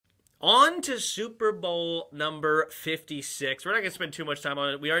On to Super Bowl number 56. We're not going to spend too much time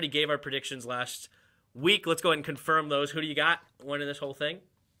on it. We already gave our predictions last week. Let's go ahead and confirm those. Who do you got winning this whole thing?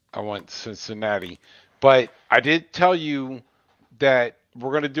 I went Cincinnati. But I did tell you that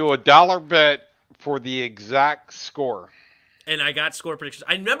we're going to do a dollar bet for the exact score. And I got score predictions.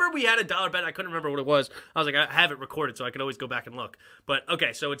 I remember we had a dollar bet. I couldn't remember what it was. I was like, I have it recorded, so I can always go back and look. But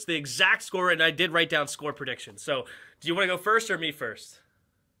okay, so it's the exact score, and I did write down score predictions. So do you want to go first or me first?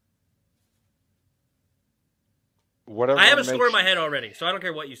 Whatever I have a makes... score in my head already, so I don't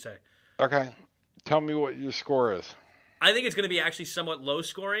care what you say. Okay. Tell me what your score is. I think it's going to be actually somewhat low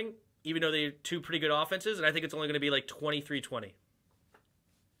scoring, even though they're two pretty good offenses, and I think it's only going to be like 23-20.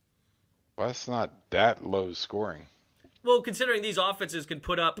 Well, that's not that low scoring. Well, considering these offenses can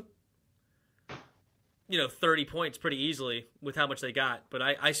put up, 30 points pretty easily with how much they got. But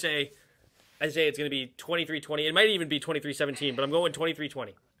I say it's going to be 23-20. It might even be 23-17, but I'm going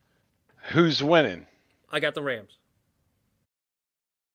 23-20. Who's winning? I got the Rams.